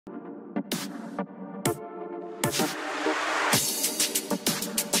Hey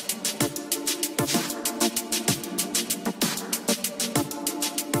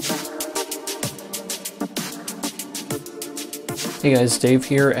guys, Dave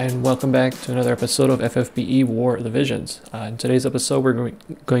here, and welcome back to another episode of FFBE War of the Visions. In today's episode, we're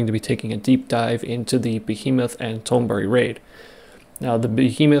going to be taking a deep dive into the Behemoth and Tonberry raid. Now, the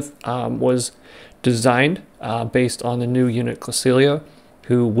Behemoth was designed based on the new unit Glacelia,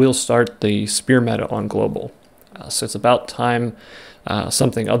 who will start the spear meta on global. So it's about time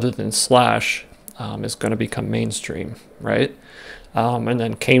something other than Slash is going to become mainstream, right? And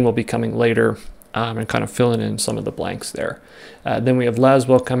then Kane will be coming later. And kind of filling in some of the blanks there. Then we have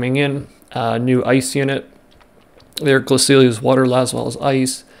Lasswell coming in, new ice unit. There, Glacelia is water, Lasswell is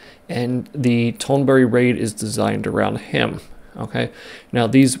ice, and the Tonberry raid is designed around him. Okay, now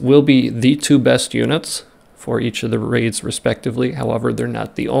these will be the two best units for each of the raids respectively. However, they're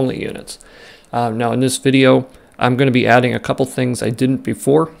not the only units. Now in this video, I'm going to be adding a couple things I didn't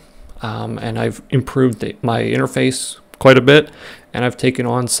before, and I've improved my interface quite a bit, and I've taken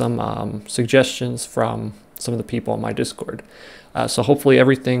on some suggestions from some of the people on my Discord. So hopefully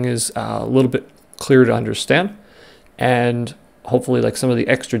everything is a little bit clear to understand, and hopefully like some of the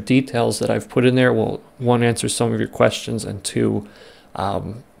extra details that I've put in there will, one, answer some of your questions, and two,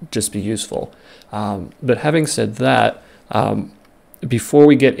 just be useful. But having said that, before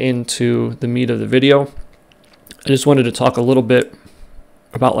we get into the meat of the video, I just wanted to talk a little bit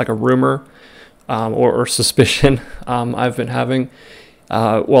about like a rumor or suspicion I've been having.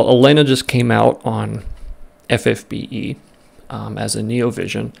 Well, Elena just came out on FFBE as a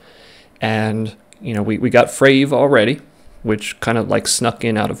Neovision, and you know we got Freyeva already, which kind of like snuck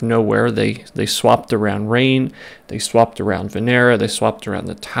in out of nowhere. They swapped around Rain, they swapped around Venera, they swapped around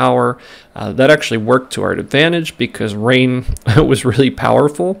the tower. That actually worked to our advantage because Rain was really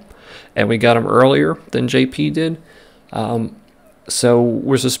powerful, and we got him earlier than JP did. So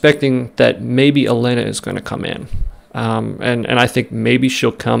we're suspecting that maybe Elena is going to come in. And I think maybe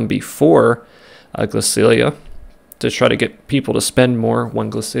she'll come before Glacelia to try to get people to spend more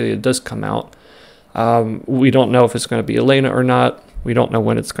when Glacelia does come out. We don't know if it's going to be Elena or not. We don't know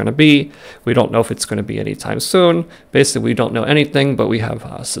when it's going to be. We don't know if it's going to be anytime soon. Basically, we don't know anything, but we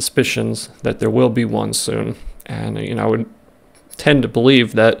have suspicions that there will be one soon. And, you know, I would tend to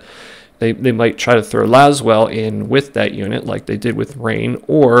believe that they might try to throw Lasswell in with that unit like they did with Rain,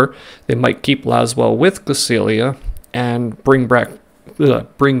 or they might keep Lasswell with Glacelia and bring back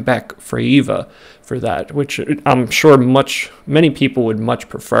Freyeva for that, which I'm sure many people would much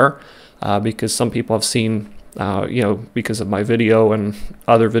prefer, because some people have seen, you know, because of my video and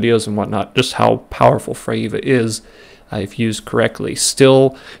other videos and whatnot, just how powerful Freyeva is if used correctly.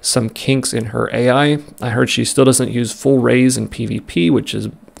 Still some kinks in her AI. I heard she still doesn't use full raise in PvP, which is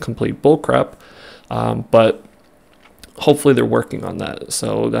complete bullcrap, but hopefully they're working on that.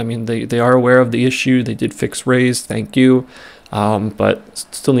 So I mean, they are aware of the issue. They did fix raise, thank you, but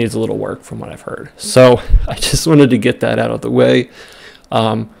still needs a little work from what I've heard. So I just wanted to get that out of the way.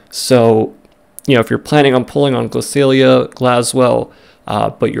 So you know, if you're planning on pulling on Glacelia, Lasswell,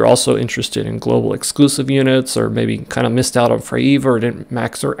 but you're also interested in global exclusive units, or maybe kind of missed out on Freyeva or didn't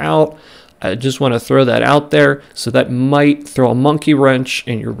max her out, I just want to throw that out there. So that might throw a monkey wrench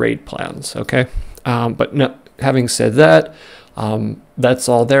in your raid plans, okay? But no, having said that, that's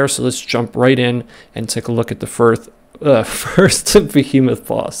all there. So let's jump right in and take a look at the first Behemoth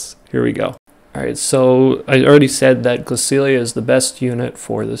boss. Here we go. All right, so I already said that Glacelia is the best unit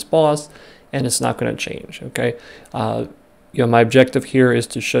for this boss, and it's not going to change, okay? You know, my objective here is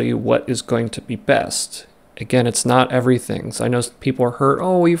to show you what is going to be best. Again, it's not everything. So I know people are hurt.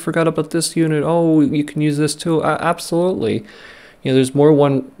 Oh, you forgot about this unit. Oh, you can use this too. Absolutely. You know, there's more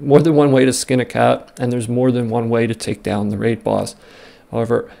than one way to skin a cat, and there's more than one way to take down the raid boss.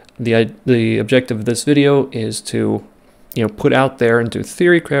 However, the objective of this video is to, you know, put out there and do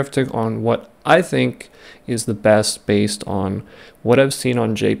theory crafting on what I think is the best based on what I've seen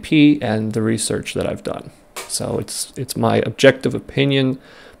on JP and the research that I've done. So it's my objective opinion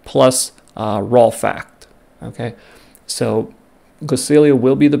plus raw fact. Okay, so Glacelia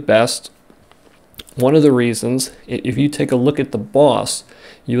will be the best. One of the reasons, if you take a look at the boss,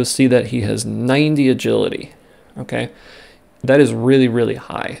 you will see that he has 90 agility. Okay, that is really, really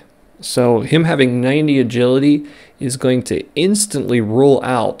high. So him having 90 agility is going to instantly rule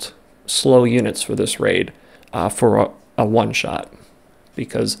out slow units for this raid for a one-shot,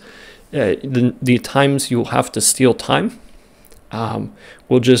 because the times you'll have to steal time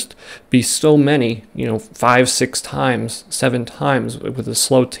will just be so many, you know, 5, 6 times, 7 times with a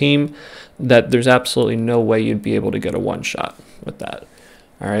slow team, that there's absolutely no way you'd be able to get a one-shot with that.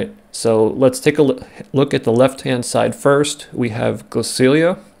 All right, so let's take a look at the left-hand side first. We have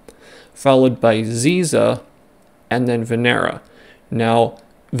Glacelia, followed by Ziza, and then Venera. Now,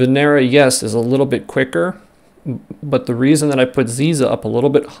 Venera, yes, is a little bit quicker, but the reason that I put Ziza up a little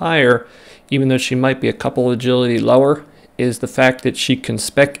bit higher, even though she might be a couple agility lower, is the fact that she can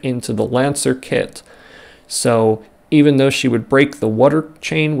spec into the Lancer kit. So even though she would break the water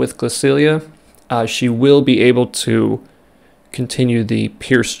chain with Glacelia, she will be able to continue the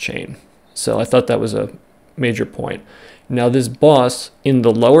Pierce chain. So I thought that was a major point. Now this boss, in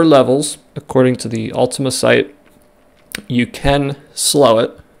the lower levels, according to the Ultima site, you can slow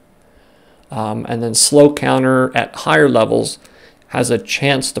it, and then slow counter at higher levels has a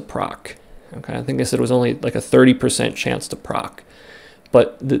chance to proc. Okay, I think I said it was only like a 30% chance to proc,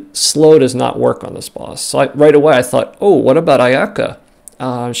 but the slow does not work on this boss. So right away I thought, oh, what about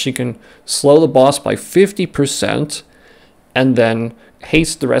Ayaka? She can slow the boss by 50% and then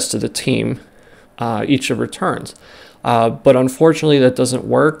haste the rest of the team each of her turns. But unfortunately that doesn't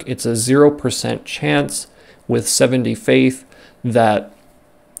work. It's a 0% chance with 70 faith that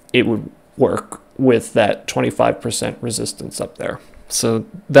it would work with that 25% resistance up there. So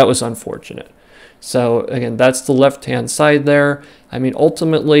that was unfortunate. So again, that's the left-hand side there. I mean,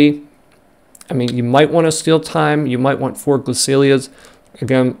 ultimately, I mean, you might want to steal time. You might want 4 Glacelias.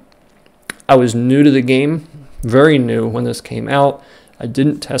 Again, I was new to the game, very new when this came out. I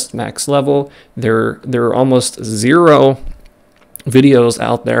didn't test max level. There are almost 0 videos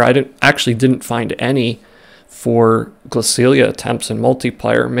out there. I actually didn't find any for Glacelia attempts in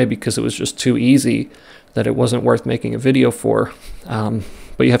multiplayer, maybe because it was just too easy that it wasn't worth making a video for.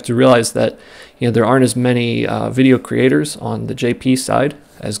 But you have to realize that, you know, there aren't as many video creators on the JP side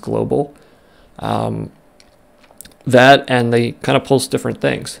as global. That, and they kind of post different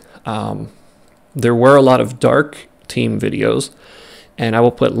things. There were a lot of dark team videos, and I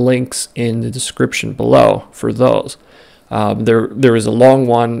will put links in the description below for those. There was a long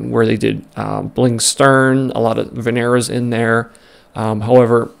one where they did Bling Stern, a lot of Venera's in there.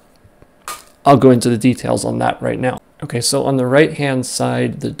 However, I'll go into the details on that right now. Okay, so on the right-hand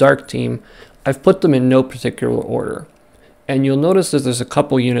side, the dark team, I've put them in no particular order. And you'll notice that there's a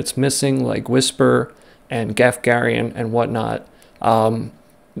couple units missing, like Whisper and Gafgarian and whatnot.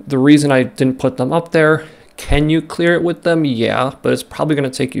 The reason I didn't put them up there, can you clear it with them? Yeah, but it's probably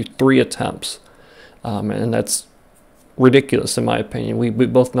going to take you 3 attempts. And that's ridiculous in my opinion. We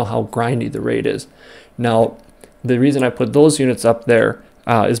both know how grindy the raid is. Now, the reason I put those units up there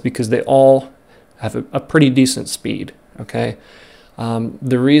is because they all have a pretty decent speed, okay?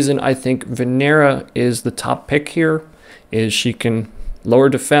 The reason I think Venera is the top pick here is she can lower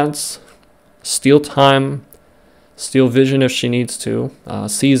defense, steal time, steal vision if she needs to,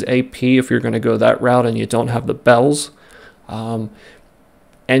 seize AP if you're going to go that route and you don't have the bells,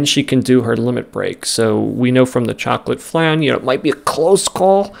 and she can do her limit break. So we know from the chocolate flan, you know, it might be a close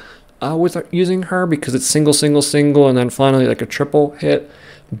call with using her because it's single, single, single, and then finally like a triple hit,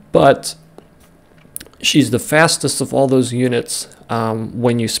 but she's the fastest of all those units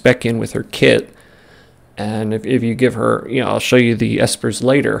when you spec in with her kit. And if you give her, you know, I'll show you the espers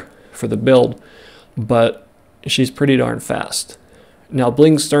later for the build, but she's pretty darn fast. Now,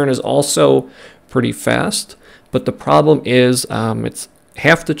 Bling Stern is also pretty fast, but the problem is it's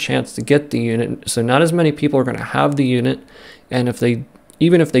half the chance to get the unit, so not as many people are going to have the unit, and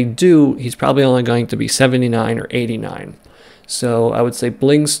even if they do, he's probably only going to be 79 or 89. So I would say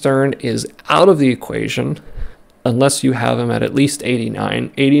Bling Stern is out of the equation unless you have him at least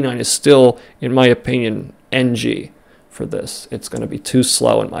 89. 89 is still, in my opinion, NG for this. It's going to be too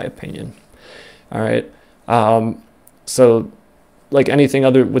slow in my opinion. All right. So like anything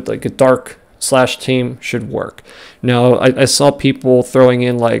other with like a dark slash team should work. Now I saw people throwing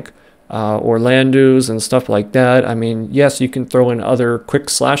in like Orlando's and stuff like that. I mean, yes, you can throw in other quick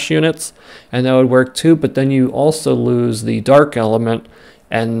slash units and that would work too, but then you also lose the dark element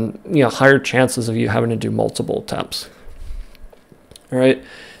and, you know, higher chances of you having to do multiple attempts. All right,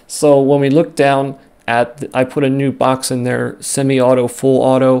 so when we look down at, I put a new box in there, semi-auto, full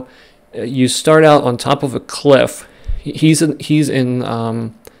auto. You start out on top of a cliff.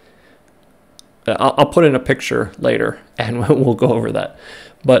 I'll put in a picture later and we'll go over that.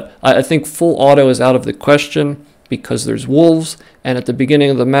 But I think full auto is out of the question because there's wolves, and at the beginning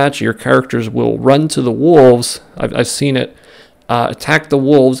of the match, your characters will run to the wolves. I've seen it, attack the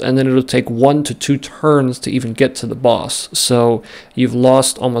wolves, and then it'll take 1 to 2 turns to even get to the boss. So you've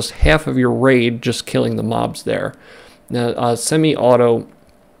lost almost half of your raid just killing the mobs there. Now, semi-auto,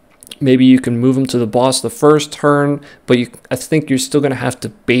 maybe you can move them to the boss the first turn, but I think you're still going to have to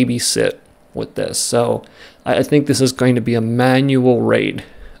babysit with this. So I think this is going to be a manual raid.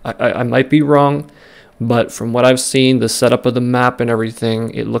 I might be wrong, but from what I've seen, the setup of the map and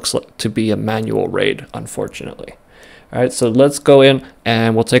everything, it looks like to be a manual raid, unfortunately. All right, so let's go in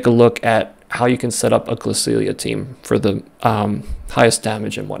and we'll take a look at how you can set up a Glacelia team for the highest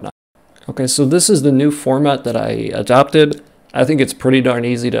damage and whatnot. Okay, so this is the new format that I adopted. I think it's pretty darn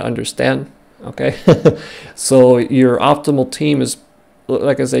easy to understand. Okay, so your optimal team is,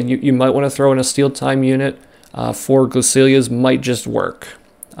 like I said, you might want to throw in a steel time unit. 4 Glacelias might just work.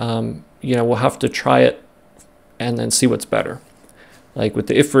 You know, we'll have to try it and then see what's better. Like with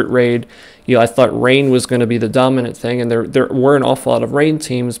the Ifrit raid, you know, I thought rain was going to be the dominant thing, and there were an awful lot of rain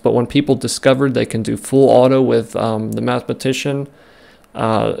teams, but when people discovered they can do full auto with the mathematician,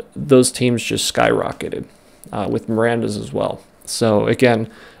 those teams just skyrocketed, with Miranda's as well. So again,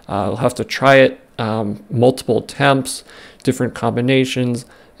 we'll have to try it, multiple attempts, different combinations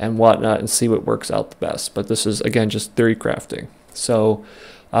and whatnot, and see what works out the best. But this is, again, just theory crafting. So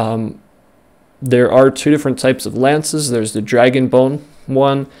there are 2 different types of lances. There's the Dragon Bone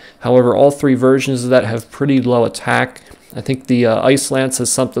one. However, all 3 versions of that have pretty low attack. I think the Ice Lance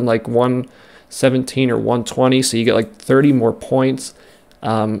has something like 117 or 120, so you get like 30 more points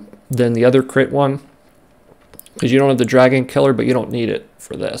than the other crit one, because you don't have the Dragon Killer, but you don't need it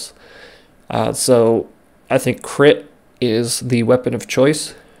for this. So I think crit is the weapon of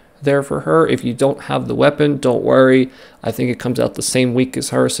choice there for her. If you don't have the weapon, don't worry. I think it comes out the same week as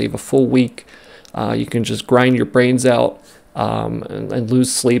her, so you have a full week. You can just grind your brains out and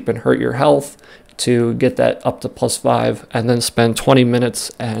lose sleep and hurt your health to get that up to +5, and then spend 20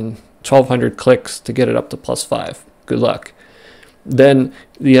 minutes and 1,200 clicks to get it up to +5. Good luck. Then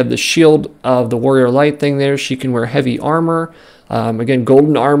you have the shield of the Warrior Light thing there. She can wear heavy armor. Again,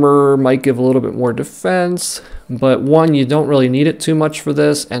 golden armor might give a little bit more defense, but 1, you don't really need it too much for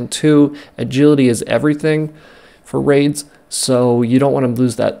this, and 2, agility is everything for raids, so you don't want to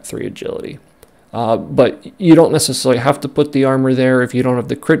lose that 3 agility. But you don't necessarily have to put the armor there. If you don't have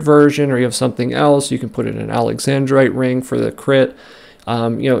the crit version or you have something else, you can put in an Alexandrite ring for the crit.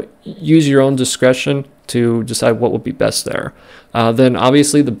 You know, use your own discretion to decide what would be best there. Then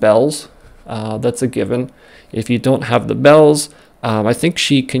obviously the bells, that's a given. If you don't have the bells, I think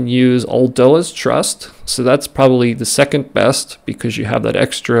she can use Oldoa's Trust, so that's probably the second best because you have that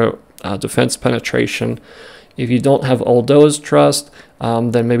extra defense penetration. If you don't have Oldoa's Trust,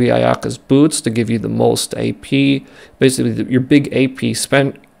 then maybe Ayaka's Boots to give you the most AP. Basically, your big AP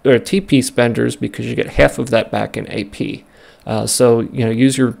spend or TP spenders, because you get half of that back in AP. So, you know,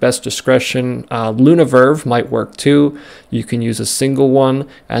 use your best discretion. Luna Verve might work too. You can use a single one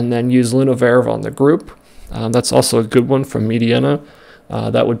and then use Luna Verve on the group. That's also a good one from Mediana.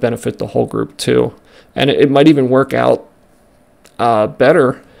 That would benefit the whole group too. And it might even work out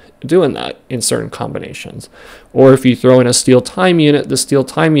better doing that in certain combinations. Or if you throw in a Steel Time unit, the Steel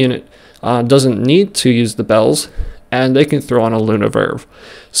Time unit doesn't need to use the bells, and they can throw on a Luna Verve.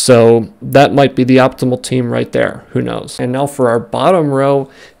 So that might be the optimal team right there. Who knows? And now for our bottom row,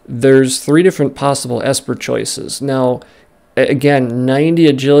 there's 3 different possible Esper choices. Now, again, 90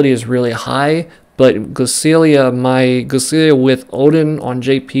 agility is really high, but Glacelia, my Glacelia with Odin on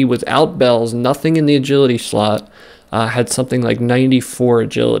JP without bells, nothing in the agility slot, had something like 94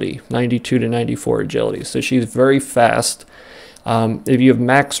 agility, 92 to 94 agility. So she's very fast. If you have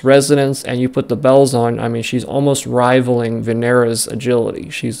max resonance and you put the bells on, I mean, she's almost rivaling Venera's agility.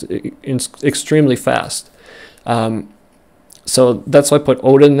 She's extremely fast. So that's why I put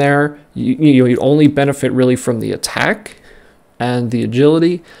Odin there. You only benefit really from the attack and the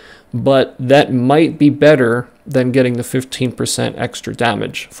agility, but that might be better than getting the 15% extra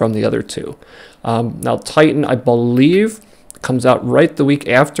damage from the other 2. Now Titan, I believe, comes out right the week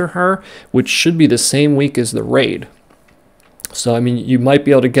after her, which should be the same week as the raid. So, I mean, you might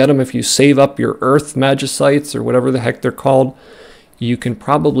be able to get them if you save up your Earth Magicites or whatever the heck they're called. You can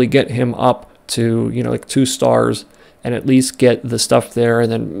probably get him up to, you know, like 2 stars and at least get the stuff there, and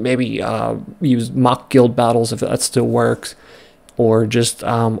then maybe use mock guild battles if that still works, or just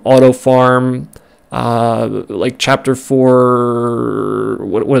auto farm, like chapter 4,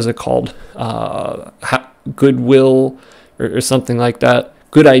 what is it called? Goodwill or something like that.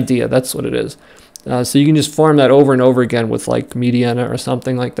 Good idea, that's what it is. So you can just farm that over and over again with like Mediana or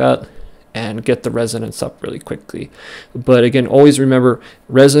something like that and get the resonance up really quickly. But again, always remember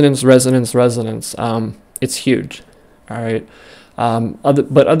resonance. It's huge. All right.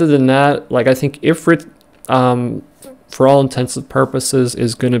 But other than that, like, I think Ifrit, for all intents and purposes,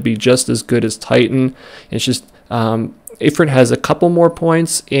 is going to be just as good as Titan. It's just Ifrit has a couple more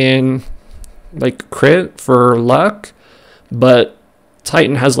points in like crit for luck, but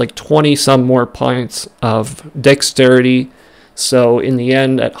Titan has like 20 some more points of dexterity, So in the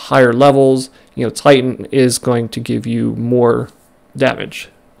end, at higher levels, Titan is going to give you more damage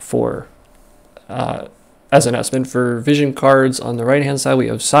for as an estimate. For vision cards on the right hand side, we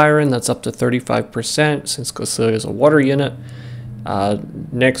have Siren, that's up to 35% since Glacelia is a water unit.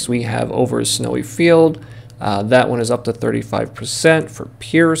 Next we have Over a Snowy Field, that one is up to 35% for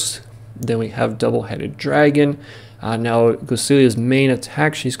Pierce. Then we have Double-Headed Dragon. Now Glacelia's main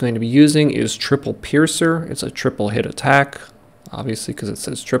attack she's going to be using is Triple Piercer. It's a triple hit attack, obviously because it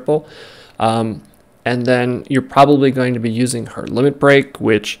says triple. And then you're probably going to be using her Limit Break,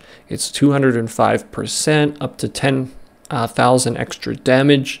 which it's 205% up to 10,000 extra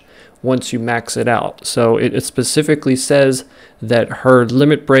damage once you max it out. So it specifically says that her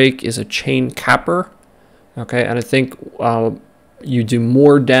Limit Break is a chain capper. Okay, and I think you do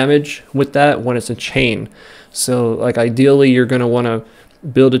more damage with that when it's a chain. So like ideally you're going to want to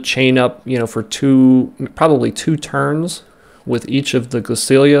build a chain up, for probably two turns with each of the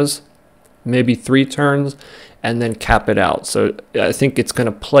Glacelias, maybe 3 turns, and then cap it out. So I think it's going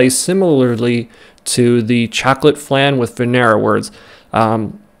to play similarly to the Chocolate Flan with Venera, where it's,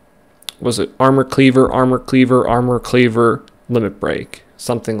 was it Armor Cleaver, Armor Cleaver, Armor Cleaver, Limit Break,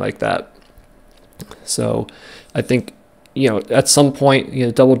 something like that. So I think, at some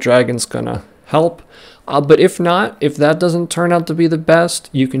point, Double Dragon's going to help. But if not, if that doesn't turn out to be the best,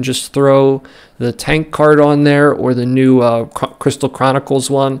 you can just throw the tank card on there or the new Crystal Chronicles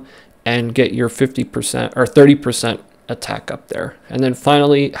one and get your 50% or 30% attack up there. And then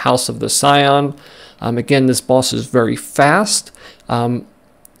finally, House of the Scion. Again, this boss is very fast,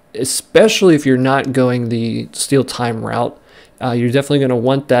 especially if you're not going the Steel Time route. You're definitely going to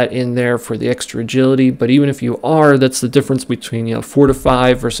want that in there for the extra agility, but even if you are, that's the difference between 4 to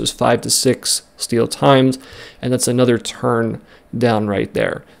 5 versus 5 to 6 Steel Times, and that's another turn down right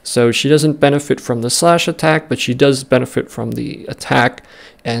there. So she doesn't benefit from the slash attack, but she does benefit from the attack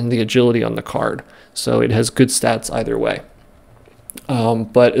and the agility on the card. So it has good stats either way.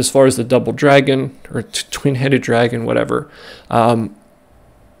 But as far as the Double Dragon or Twin-Headed Dragon, whatever,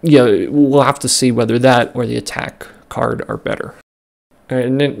 we'll have to see whether that or the attack card are better. All right,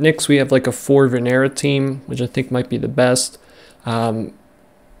 and then next we have like a 4 Venera team, which I think might be the best.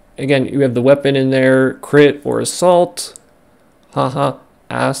 Again, you have the weapon in there, crit or assault,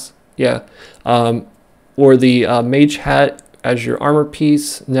 ass, yeah, or the mage hat as your armor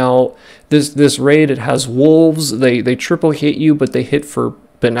piece. Now this raid, it has wolves. They triple hit you, but they hit for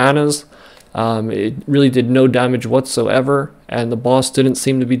bananas. It really did no damage whatsoever, and the boss didn't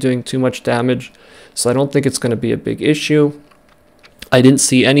seem to be doing too much damage, so I don't think it's going to be a big issue. I didn't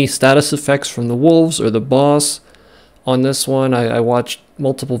see any status effects from the wolves or the boss on this one. I watched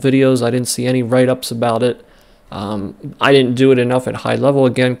multiple videos. I didn't see any write-ups about it. I didn't do it enough at high level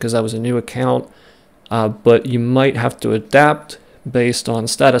again because I was a new account, but you might have to adapt based on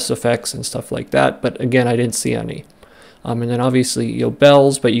status effects and stuff like that, but again, I didn't see any. And then obviously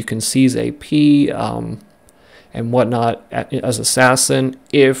bells, but you can seize AP and whatnot as assassin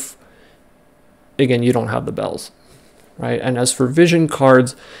if, again, you don't have the bells, right? And as for vision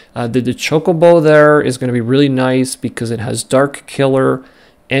cards, the Chocobo there is going to be really nice because it has Dark Killer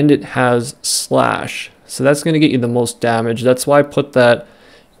and it has Slash. So that's going to get you the most damage. That's why I put that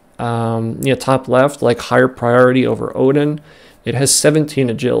top left, like higher priority over Odin. It has 17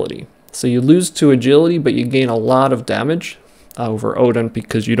 agility. So you lose 2 agility, but you gain a lot of damage over Odin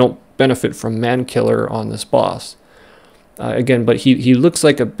because you don't benefit from Man Killer on this boss. Again, but he looks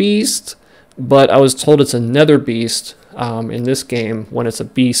like a beast, but I was told it's a nether beast in this game when it's a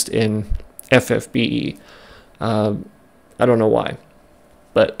beast in FFBE. I don't know why.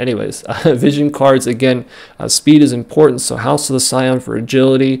 But anyways, vision cards, again, speed is important, so House of the Scion for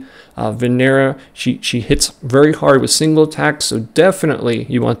agility. Venera, she hits very hard with single attacks, so definitely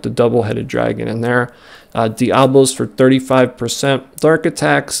you want the Double-Headed Dragon in there. Diablos for 35% dark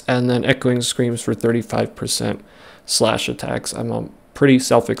attacks, and then Echoing Screams for 35% slash attacks. I'm pretty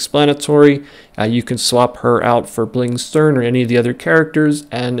self-explanatory. You can swap her out for Bling Stern or any of the other characters,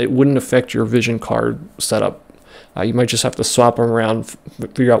 and it wouldn't affect your vision card setup. You might just have to swap them around,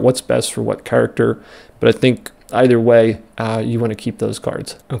 figure out what's best for what character, but I think either way, you want to keep those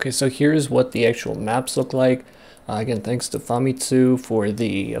cards. Okay, so here's what the actual maps look like. Again, thanks to Famitsu for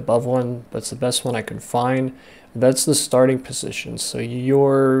the above one. That's the best one I could find. That's the starting position. So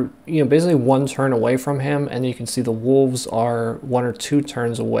you're basically 1 turn away from him, and you can see the wolves are 1 or 2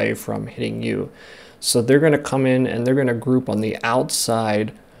 turns away from hitting you. So they're going to come in and they're going to group on the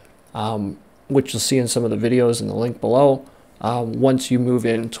outside, which you'll see in some of the videos in the link below, once you move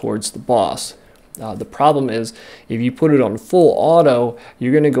in towards the boss. The problem is if you put it on full auto,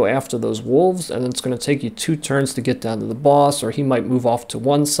 you're going to go after those wolves, and it's going to take you 2 turns to get down to the boss, or he might move off to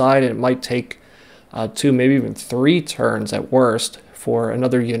one side, and it might take 2, maybe even 3 turns at worst for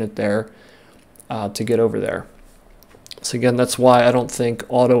another unit there to get over there. So again, that's why I don't think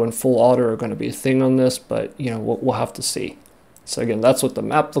auto and full auto are going to be a thing on this, but you know, we'll have to see. So again, that's what the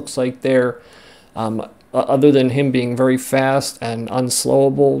map looks like there. Other than him being very fast and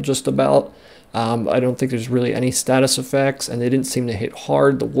unslowable just about, I don't think there's really any status effects, and they didn't seem to hit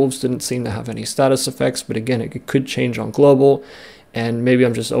hard. The wolves didn't seem to have any status effects, but again, it could change on global, and maybe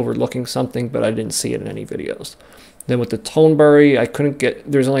I'm just overlooking something, but I didn't see it in any videos. Then with the Tonberry, I couldn't get,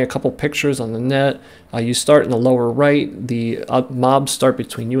 there's only a couple pictures on the net. You start in the lower right, the mobs start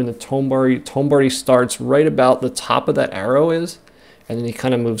between you and the Tonberry. Tonberry starts right about the top of that arrow is, and then he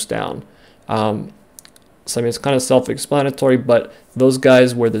kind of moves down. So I mean, it's kind of self-explanatory, but those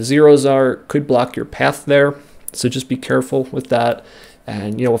guys where the zeros are could block your path there. So just be careful with that.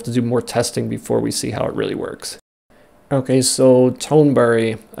 And you know, we'll have to do more testing before we see how it really works. Okay, so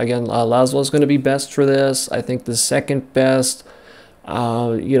Tonberry, again, Lasswell is going to be best for this. I think the second best,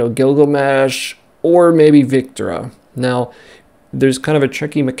 you know, Gilgamesh or maybe Victora. Now, there's kind of a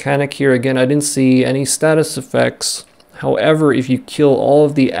tricky mechanic here. Again, I didn't see any status effects. However, if you kill all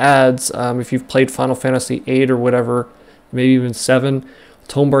of the ads, if you've played Final Fantasy VIII or whatever, maybe even 7,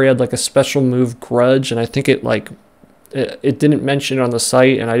 Tonberry had like a special move, Grudge, and I think it like, it didn't mention it on the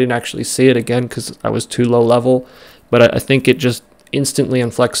site, and I didn't actually see it again because I was too low level, but I think it just instantly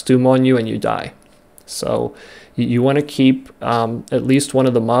inflicts doom on you and you die. So you want to keep at least one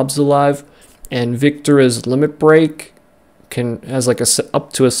of the mobs alive, and Victora's Limit Break has like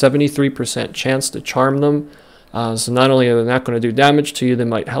up to a 73% chance to charm them. So not only are they not going to do damage to you, they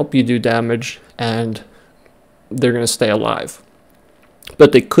might help you do damage, and they're going to stay alive.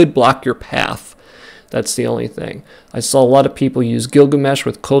 But they could block your path. That's the only thing. I saw a lot of people use Gilgamesh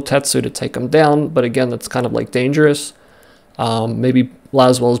with Kotetsu to take them down, but again, that's kind of like dangerous. Maybe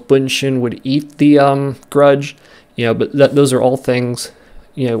Lasswell's Bunshin would eat the Grudge, you know, but those are all things,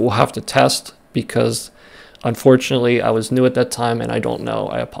 you know, we'll have to test, because unfortunately I was new at that time and I don't know.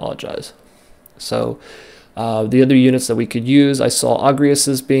 I apologize. So the other units that we could use, I saw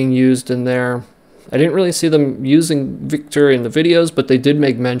Agrius's being used in there. I didn't really see them using Victor in the videos, but they did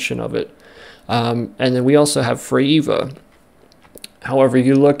make mention of it. And then we also have Freyeva. However,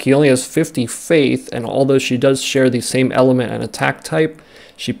 you look, he only has 50 faith, and although she does share the same element and attack type,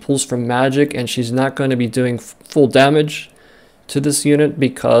 she pulls from magic, and she's not going to be doing full damage to this unit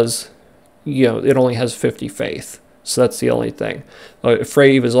because, you know, it only has 50 faith. So that's the only thing. If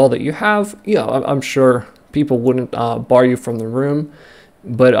Freyeva is all that you have, you know, I'm sure people wouldn't bar you from the room.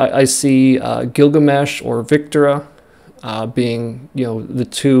 But I see Gilgamesh or Victora being, you know, the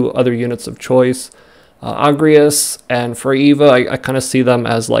 2 other units of choice. Agrius and Freyeva, I kind of see them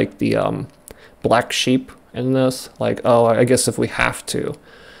as like the black sheep in this. Like, oh, I guess if we have to.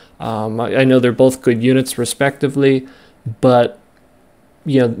 I know they're both good units respectively, but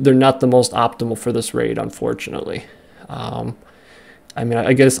you know, they're not the most optimal for this raid, unfortunately. I mean,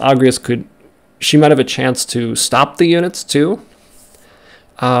 I guess Agrius could, she might have a chance to stop the units too,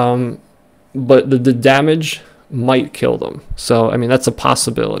 but the damage might kill them. So, I mean, that's a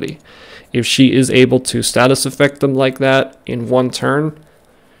possibility. If she is able to status effect them like that in 1 turn,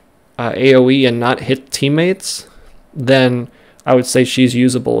 AoE, and not hit teammates, then I would say she's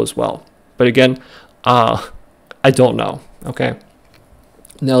usable as well. But again, I don't know, okay?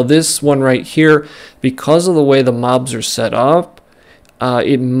 Now this one right here, because of the way the mobs are set up,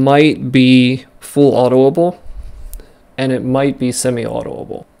 it might be full autoable, and it might be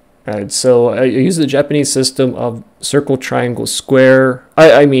semi-autoable. Alright, so I use the Japanese system of circle, triangle, square.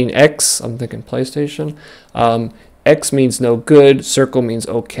 I mean X, I'm thinking PlayStation. X means no good, circle means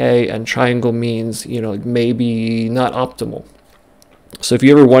okay, and triangle means, you know, maybe not optimal. So if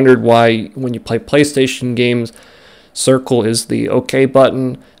you ever wondered why when you play PlayStation games, circle is the okay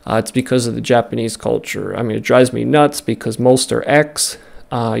button, it's because of the Japanese culture. I mean, it drives me nuts because most are X,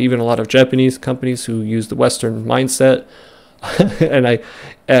 even a lot of Japanese companies who use the Western mindset. And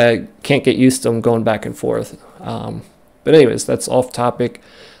I can't get used to them going back and forth. But anyways, that's off topic.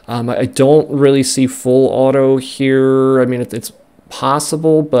 I don't really see full auto here. I mean, it's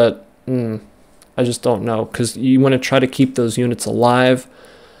possible, but I just don't know, because you want to try to keep those units alive.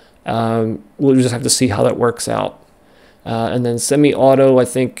 We'll just have to see how that works out. And then semi-auto, I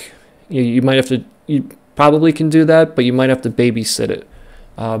think you might have to, you probably can do that, but you might have to babysit it.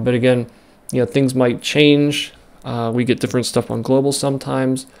 But again, you know, things might change. We get different stuff on global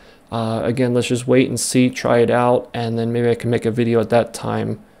sometimes. Again, let's just wait and see, try it out, and then maybe I can make a video at that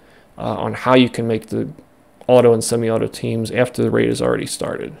time on how you can make the auto and semi-auto teams after the raid is already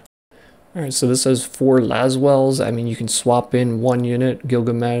started. Alright, so this has 4 Lasswells. I mean, you can swap in 1 unit,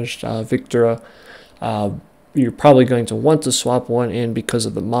 Gilgamesh, Victora. You're probably going to want to swap 1 in because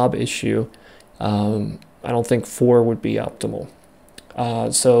of the mob issue. I don't think 4 would be optimal.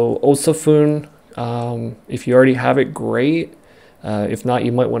 So Osafun, if you already have it, great. If not,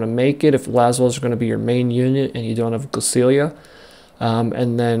 you might want to make it if Lasswells are going to be your main unit and you don't have Glacelia.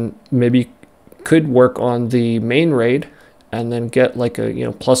 And then maybe you could work on the main raid and then get like a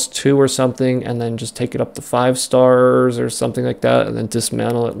 +2 or something, and then just take it up to 5 stars or something like that, and then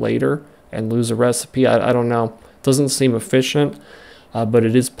dismantle it later and lose a recipe. I don't know. Doesn't seem efficient, but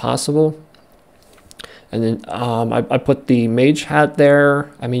it is possible. And then I put the mage hat there.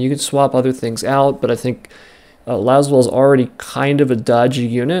 I mean, you could swap other things out, but I think Lasswell is already kind of a dodgy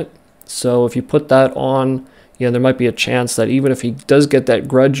unit. So if you put that on, there might be a chance that even if he does get that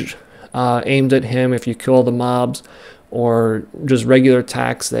grudge aimed at him, if you kill all the mobs, or just regular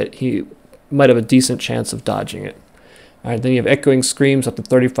attacks, that he might have a decent chance of dodging it. All right, then you have Echoing Screams, up to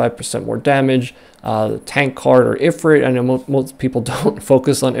 35% more damage. The tank card or Ifrit, I know most people don't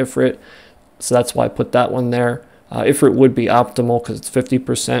focus on Ifrit, so that's why I put that one there. Ifrit would be optimal because it's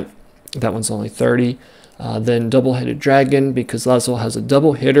 50%. That one's only 30. Then Double-Headed Dragon, because Lasswell has a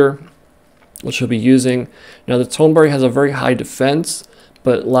double hitter, which he'll be using. Now the Tonberry has a very high defense,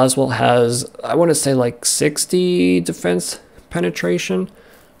 but Lasswell has, I want to say, like 60 defense penetration.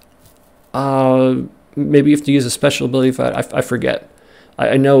 Maybe you have to use a special ability for that. I forget.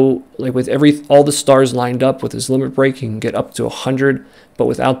 I know, like, with all the stars lined up with his limit break, he can get up to 100, but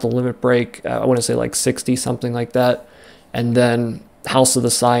without the limit break, I want to say like 60, something like that. And then House of the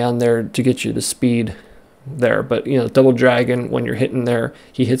Scion there to get you the speed there. But Double Dragon, when you're hitting there,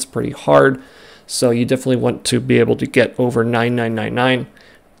 he hits pretty hard. So you definitely want to be able to get over 9999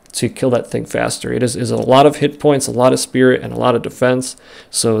 to kill that thing faster. It is a lot of hit points, a lot of spirit, and a lot of defense.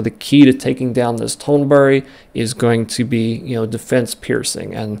 So the key to taking down this Tonberry is going to be, defense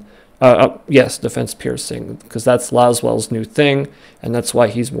piercing. And yes, defense piercing, because that's Lasswell's new thing, and that's why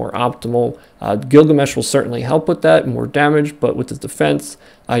he's more optimal. Gilgamesh will certainly help with that, more damage, but with the defense,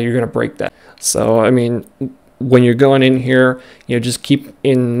 you're going to break that. So, I mean, when you're going in here, just keep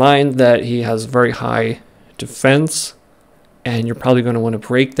in mind that he has very high defense, and you're probably going to want to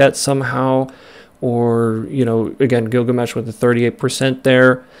break that somehow. Or, again, Gilgamesh with the 38%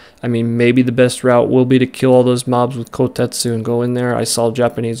 there. I mean, maybe the best route will be to kill all those mobs with Kotetsu and go in there. I saw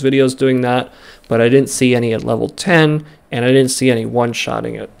Japanese videos doing that, but I didn't see any at level 10, and I didn't see any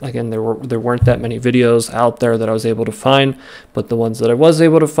one-shotting it. Again, there weren't that many videos out there that I was able to find, but the ones that I was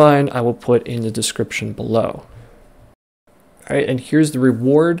able to find, I will put in the description below. All right, and here's the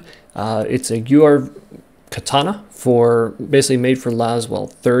reward. It's a UR katana, basically made for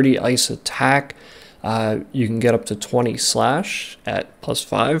Lasswell. 30 ice attack. You can get up to 20 slash at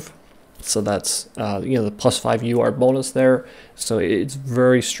 +5. So that's the +5 UR bonus there. So it's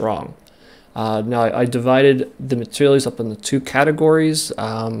very strong. Now I divided the materials up into 2 categories.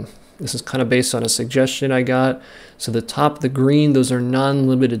 This is kind of based on a suggestion I got. So the top, the green, those are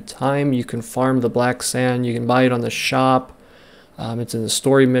non-limited time. You can farm the black sand. You can buy it on the shop. It's in the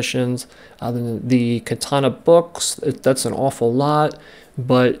story missions. Then the katana books, that's an awful lot,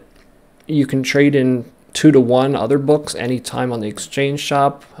 but you can trade in 2 to 1 other books anytime on the exchange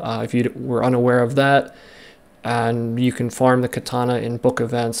shop, if you were unaware of that. And you can farm the katana in book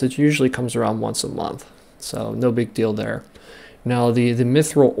events. It usually comes around once a month, so no big deal there. Now the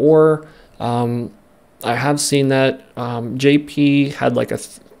mithril ore, I have seen that. JP had like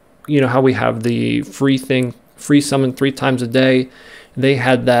how we have the free summon 3 times a day. They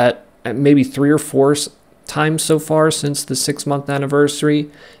had that at maybe 3 or 4 times so far since the 6-month anniversary,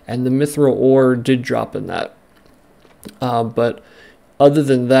 and the mithril ore did drop in that. But other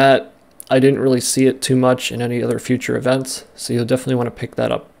than that, I didn't really see it too much in any other future events, so you'll definitely want to pick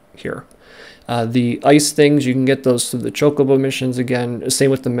that up here. The ice things, you can get those through the chocobo missions again,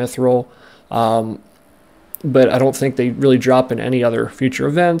 same with the mithril, but I don't think they really drop in any other future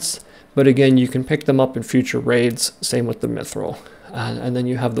events. But again, you can pick them up in future raids, same with the mithril. And then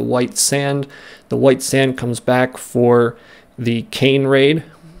you have the white sand. The white sand comes back for the Cane raid.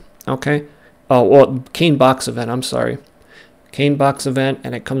 Okay. Oh, well, Cane box event, I'm sorry. Cane box event,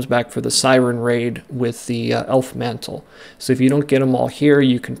 and it comes back for the Siren raid with the elf mantle. So if you don't get them all here,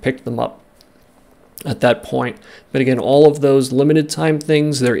 you can pick them up at that point. But again, all of those limited time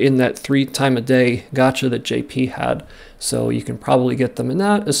things, they're in that 3 time a day gotcha that JP had. So you can probably get them in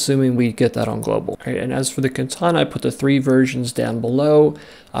that, assuming we get that on global. Right, and as for the katana, I put the 3 versions down below.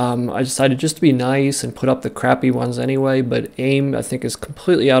 I decided just to be nice and put up the crappy ones anyway, but aim I think is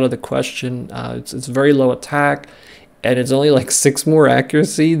completely out of the question. It's very low attack, and it's only like 6 more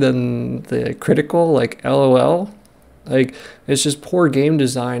accuracy than the critical, like LOL. Like, it's just poor game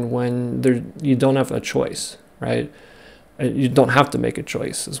design when you don't have a choice, right? You don't have to make a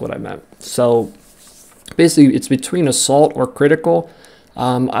choice is what I meant. So basically, it's between assault or critical.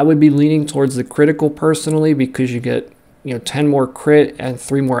 I would be leaning towards the critical personally, because you get 10 more crit and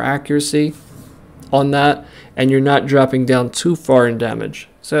 3 more accuracy on that, and you're not dropping down too far in damage.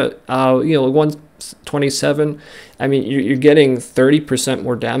 So 127. I mean, you're getting 30%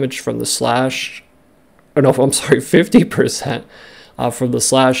 more damage from the slash. Or no, I'm sorry, 50% from the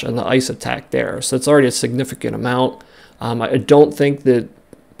slash and the ice attack there. So it's already a significant amount. I don't think that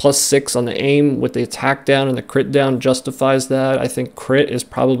 +6 on the aim with the attack down and the crit down justifies that. I think crit is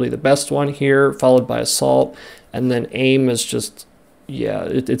probably the best one here, followed by assault. And then aim is just, yeah,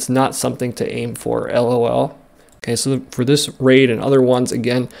 it's not something to aim for, LOL. Okay, so for this raid and other ones,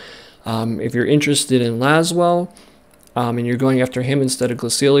 again, if you're interested in Lasswell and you're going after him instead of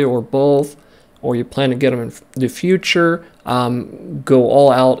Glacelia or both, or you plan to get them in the future, go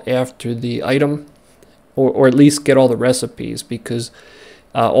all out after the item, or at least get all the recipes, because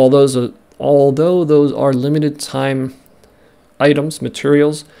although those are limited time items,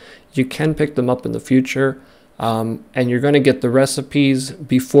 materials, you can pick them up in the future, and you're going to get the recipes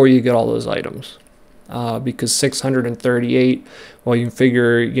before you get all those items. Because 638, well, you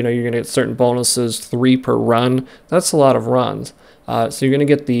figure, you're going to get certain bonuses, 3 per run. That's a lot of runs. So you're going to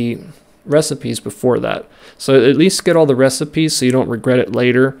get the recipes before that. So at least get all the recipes so you don't regret it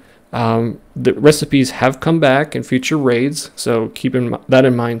later. The recipes have come back in future raids, so keep that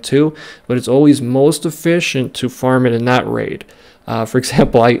in mind too. But it's always most efficient to farm it in that raid. For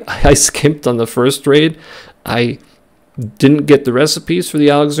example, I skimped on the first raid. I didn't get the recipes for the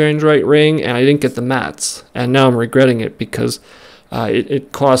Alexandrite ring, and I didn't get the mats, and now I'm regretting it because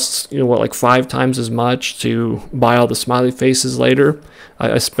it costs like 5 times as much to buy all the smiley faces later.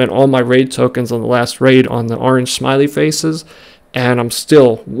 I spent all my raid tokens on the last raid on the orange smiley faces, and I'm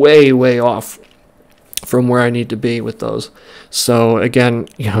still way off from where I need to be with those. So again,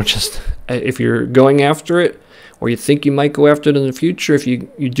 just if you're going after it, or you think you might go after it in the future, if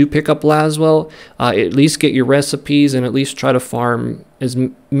you do pick up Lasswell, at least get your recipes and at least try to farm as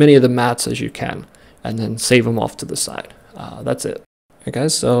many of the mats as you can, and then save them off to the side. That's it. Alright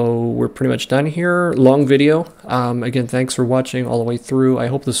guys, so we're pretty much done here. Long video. Again, thanks for watching all the way through. I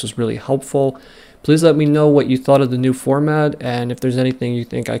hope this was really helpful. Please let me know what you thought of the new format, and if there's anything you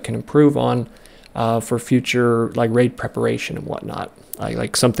think I can improve on for future raid preparation and whatnot,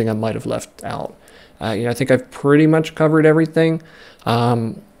 like something I might have left out. I think I've pretty much covered everything.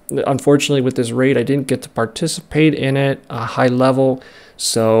 Unfortunately, with this raid, I didn't get to participate in it high level,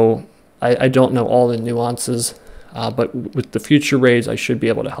 so I don't know all the nuances. But with the future raids, I should be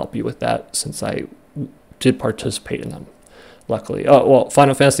able to help you with that, since I did participate in them, luckily. Oh, well,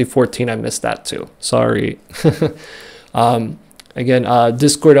 Final Fantasy 14, I missed that too. Sorry. Again,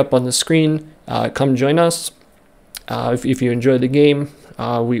 Discord up on the screen. Come join us if you enjoy the game.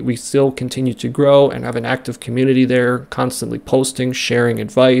 We still continue to grow and have an active community there, constantly posting, sharing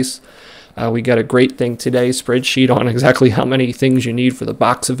advice. We got a great thing today, spreadsheet on exactly how many things you need for the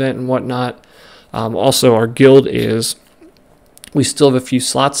box event and whatnot. Also, our guild we still have a few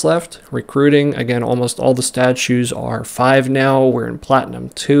slots left. Recruiting, again, almost all the statues are 5 now. We're in Platinum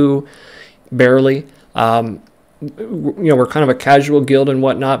 2, barely. We're kind of a casual guild and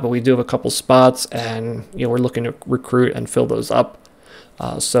whatnot, but we do have a couple spots, and we're looking to recruit and fill those up.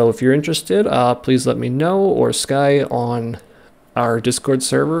 So if you're interested, please let me know, or Sky on our Discord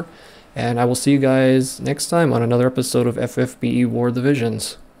server, and I will see you guys next time on another episode of FFBE War of the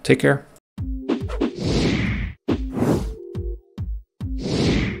Visions. Take care.